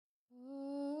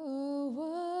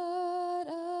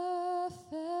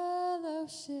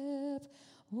worship.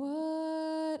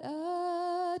 What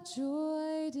a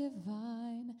joy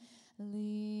divine,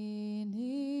 leaning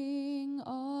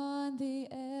on the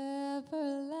everlasting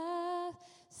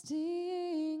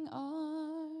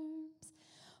arms.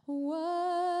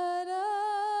 What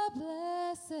a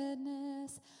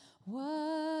blessedness,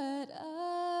 what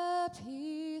a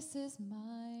peace is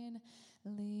mine,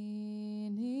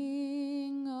 leaning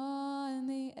on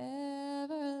the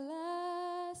everlasting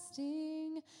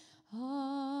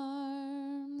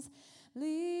arms.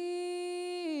 Leaning,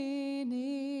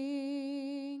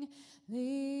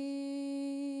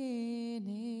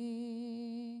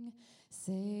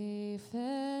 safe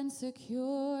and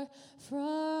secure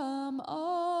from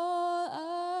all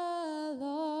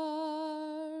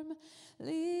alarm.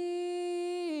 Leaning,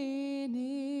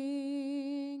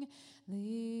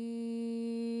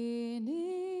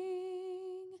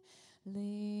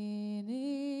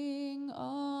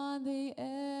 on the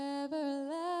everlasting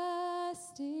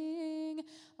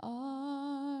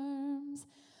arms.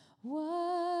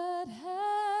 What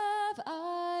have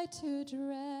I to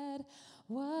dread?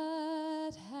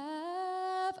 What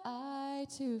have I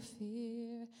to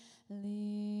fear?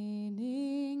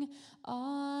 Leaning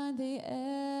on the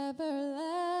everlasting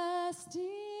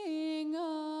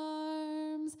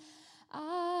arms.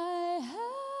 I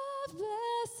have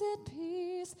blessed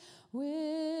peace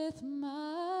with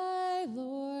my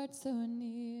Lord so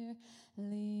near,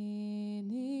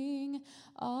 leaning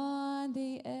on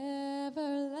the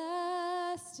everlasting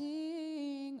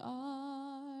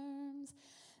arms.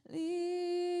 Leaning,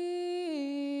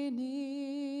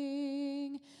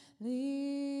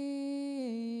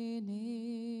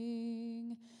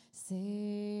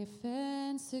 safe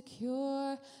and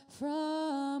secure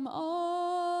from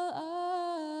all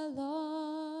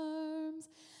alarms.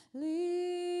 Leaning,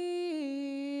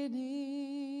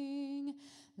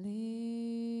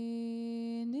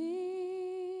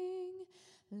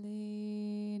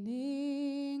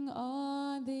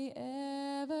 on the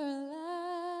everlasting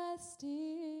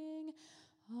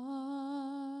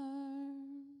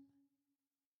arm.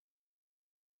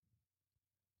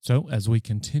 So as we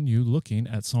continue looking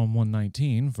at Psalm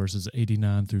 119, verses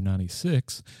 89 through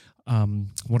 96, I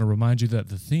want to remind you that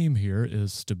the theme here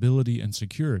is stability and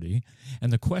security.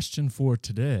 And the question for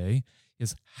today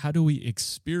is, how do we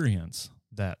experience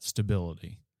that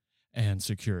stability and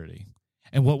security?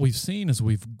 And what we've seen is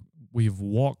we've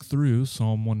walked through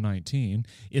Psalm 119.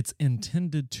 It's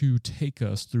intended to take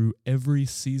us through every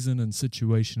season and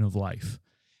situation of life.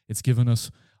 It's given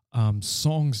us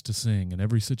songs to sing in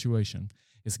every situation.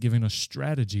 It's giving us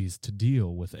strategies to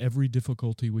deal with every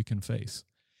difficulty we can face.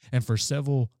 And for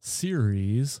several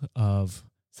series of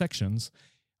sections,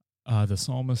 the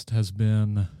psalmist has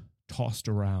been tossed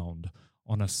around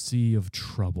on a sea of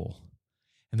trouble.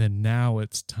 And then now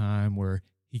it's time where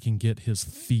he can get his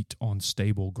feet on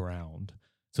stable ground.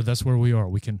 So that's where we are.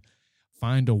 We can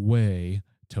find a way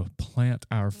to plant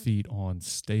our feet on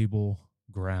stable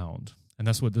ground. And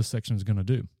that's what this section is going to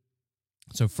do.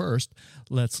 So first,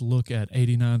 let's look at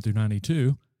 89 through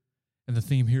 92, and the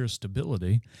theme here is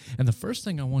stability. And the first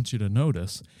thing I want you to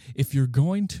notice, if you're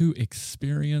going to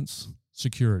experience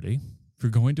security, if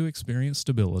you're going to experience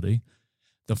stability,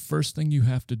 the first thing you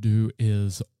have to do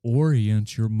is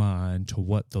orient your mind to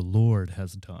what the Lord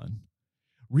has done.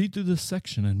 Read through this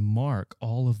section and mark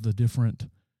all of the different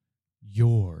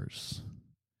yours.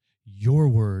 Your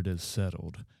word is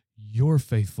settled. Your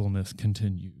faithfulness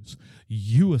continues.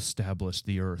 You established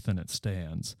the earth and it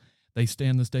stands. They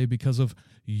stand this day because of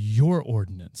your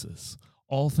ordinances.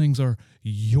 All things are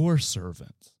your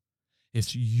servants.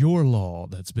 It's your law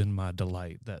that's been my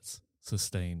delight, that's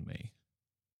sustained me.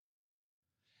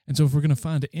 And so if we're going to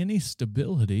find any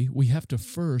stability, we have to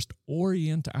first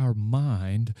orient our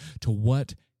mind to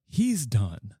what he's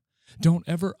done. Don't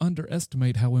ever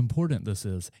underestimate how important this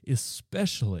is,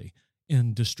 especially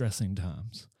in distressing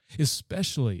times.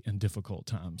 Especially in difficult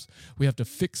times. We have to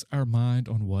fix our mind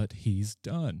on what he's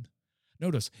done.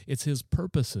 Notice, it's his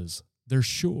purposes, they're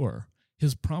sure.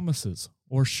 His promises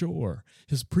are sure.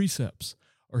 His precepts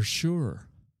are sure.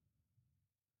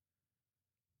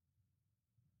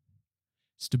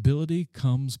 Stability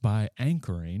comes by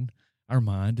anchoring our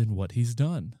mind in what he's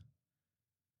done.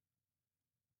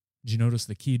 Did you notice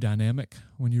the key dynamic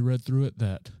when you read through it?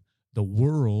 That the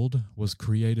world was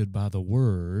created by the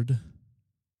Word,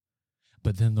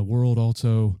 but then the world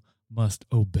also must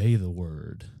obey the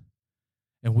Word.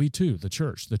 And we too, the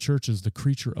church is the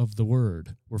creature of the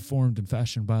Word. We're formed and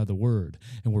fashioned by the Word,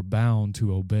 and we're bound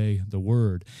to obey the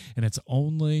Word. And it's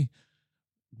only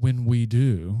when we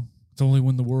do, it's only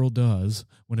when the world does,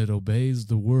 when it obeys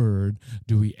the Word,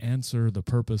 do we answer the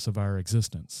purpose of our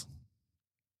existence.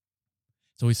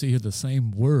 So we see here the same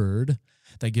word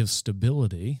that gives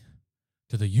stability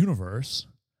to the universe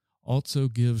also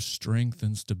gives strength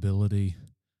and stability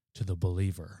to the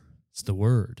believer. It's the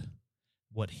word.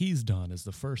 What he's done is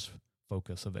the first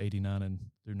focus of 89 and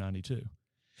through 92.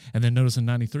 And then notice in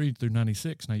 93 through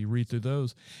 96, now you read through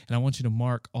those, and I want you to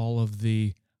mark all of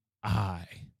the I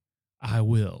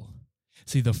will.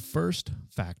 See, the first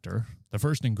factor, the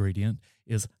first ingredient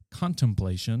is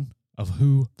contemplation of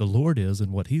who the Lord is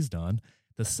and what he's done.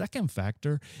 The second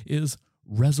factor is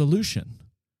resolution,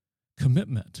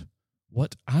 commitment,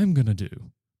 what I'm going to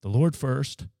do. The Lord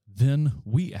first, then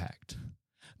we act.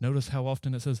 Notice how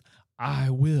often it says, I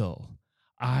will,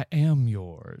 I am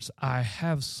yours, I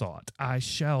have sought, I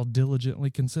shall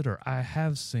diligently consider, I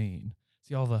have seen.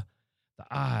 See all the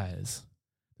I's.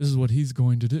 This is what he's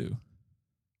going to do.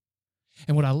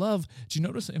 And what I love, do you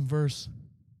notice in verse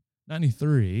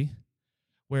 93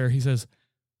 where he says,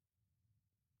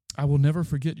 I will never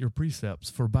forget your precepts,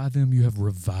 for by them you have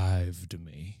revived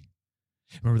me.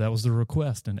 Remember, that was the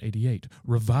request in 88.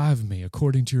 Revive me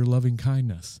according to your loving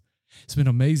kindness. It's been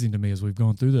amazing to me as we've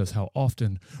gone through this how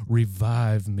often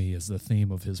revive me is the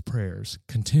theme of his prayers,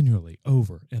 continually,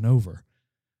 over and over.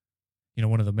 You know,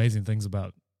 one of the amazing things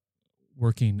about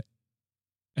working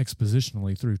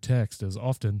expositionally through text is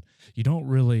often you don't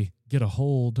really get a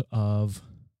hold of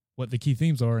what the key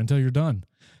themes are until you're done.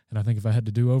 And I think if I had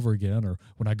to do over again, or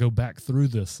when I go back through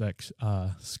this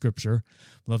scripture,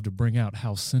 I'd love to bring out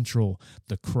how central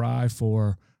the cry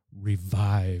for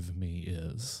revive me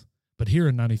is. But here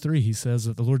in 93, he says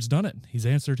that the Lord's done it. He's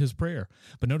answered his prayer.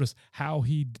 But notice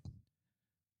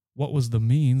what was the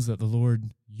means that the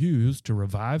Lord used to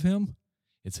revive him?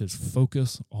 It's his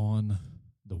focus on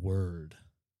the word.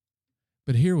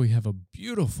 But here we have a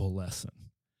beautiful lesson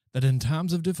that in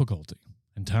times of difficulty,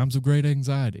 in times of great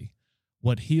anxiety,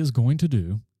 what he is going to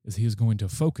do is he is going to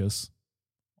focus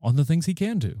on the things he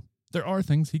can do. There are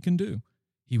things he can do.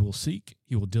 He will seek,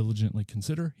 he will diligently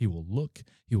consider, he will look,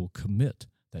 he will commit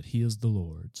that he is the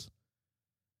Lord's.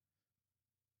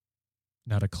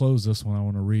 Now to close this one, I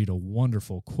want to read a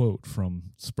wonderful quote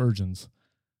from Spurgeon's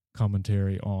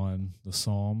commentary on the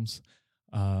Psalms.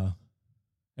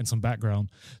 And some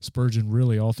background, Spurgeon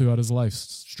really all throughout his life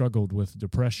struggled with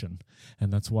depression,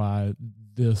 and that's why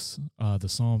the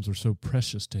Psalms are so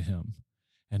precious to him.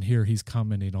 And here he's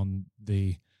commenting on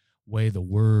the way the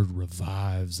word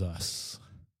revives us.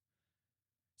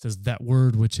 It says, that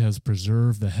word which has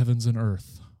preserved the heavens and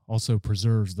earth also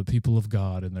preserves the people of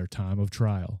God in their time of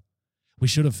trial. We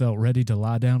should have felt ready to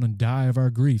lie down and die of our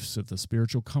griefs if the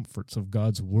spiritual comforts of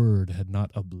God's word had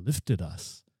not uplifted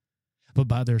us. But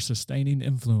by their sustaining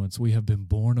influence, we have been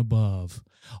borne above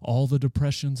all the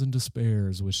depressions and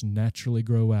despairs which naturally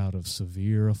grow out of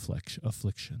severe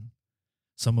affliction.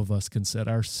 Some of us can set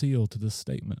our seal to this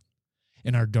statement.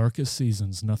 In our darkest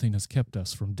seasons, nothing has kept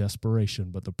us from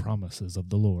desperation but the promises of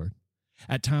the Lord.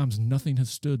 At times, nothing has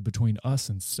stood between us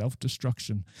and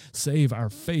self-destruction, save our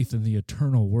faith in the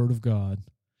eternal Word of God.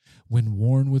 When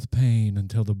worn with pain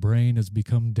until the brain has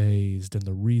become dazed and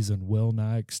the reason well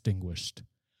nigh extinguished,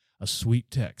 a sweet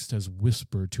text has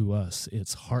whispered to us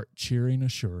its heart-cheering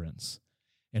assurance,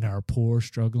 and our poor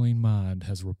struggling mind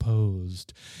has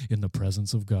reposed in the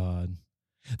presence of God.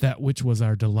 That which was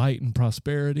our delight in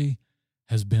prosperity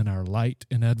has been our light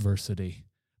in adversity.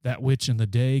 That which in the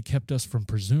day kept us from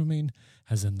presuming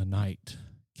has in the night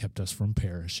kept us from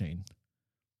perishing.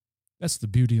 That's the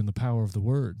beauty and the power of the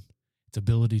Word, its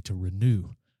ability to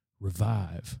renew,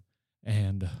 revive,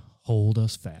 and hold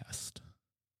us fast.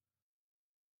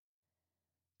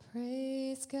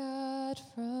 Praise God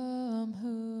from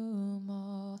whom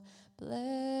all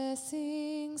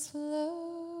blessings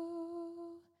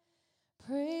flow.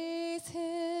 Praise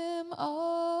him,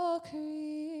 all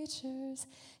creatures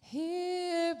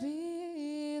here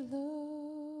below.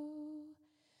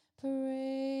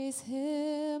 Praise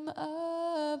him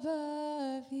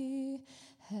above, ye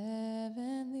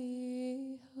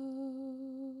heavenly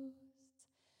hosts.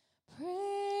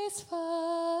 Praise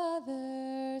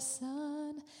Father, Son,